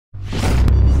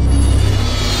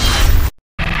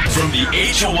the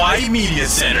HOI Media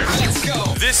Center. Let's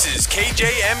go. This is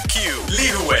KJMQ,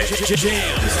 Lihue,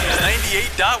 JAMZ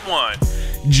 98.1.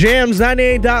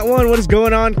 JAMZ 98.1. What is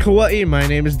going on, Kauai? My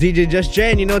name is DJ Just Jay,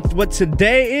 and you know what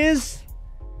today is?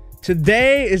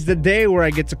 Today is the day where I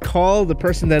get to call the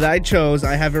person that I chose.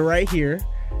 I have it right here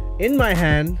in my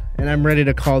hand, and I'm ready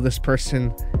to call this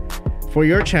person for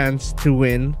your chance to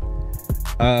win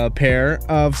a pair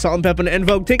of Salt and Pepa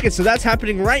EnVogue tickets. So that's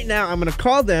happening right now. I'm gonna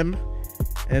call them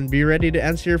and be ready to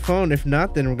answer your phone. If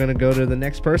not, then we're gonna go to the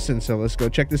next person. So let's go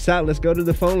check this out. Let's go to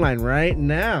the phone line right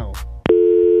now.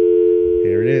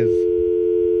 Here it is.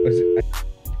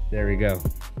 There we go.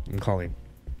 I'm calling.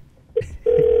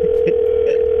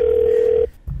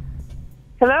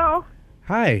 Hello.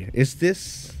 Hi. Is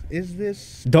this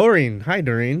Doreen? Hi,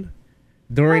 Doreen.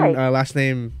 Doreen, last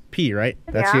name P, right?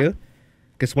 That's you?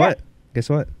 Guess what? Yeah. Guess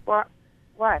what? What?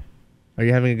 Are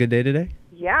you having a good day today?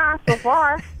 Yeah, so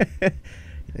far.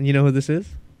 And you know who this is?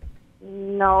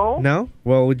 No. No?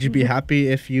 Well, would you be happy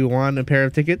if you won a pair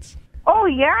of tickets? Oh,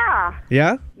 yeah.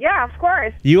 Yeah? Yeah, of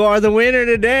course. You are the winner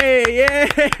today. Yay!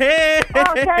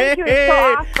 Oh, thank you. It's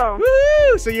so awesome.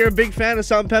 Woo! So you're a big fan of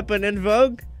Salt and Pepa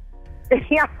EnVogue?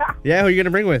 Yeah. Yeah, who are you going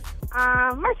to bring with?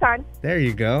 My son. There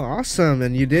you go. Awesome.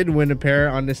 And you did win a pair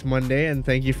on this Monday, and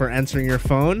thank you for answering your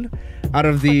phone. Out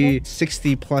of the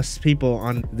 60 plus people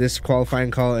on this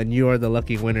qualifying call, and you are the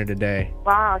lucky winner today.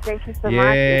 Wow, thank you so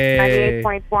much. Yay. It's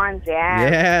 98.1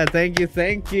 Jazz. Yeah, thank you.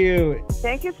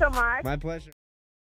 Thank you so much. My pleasure.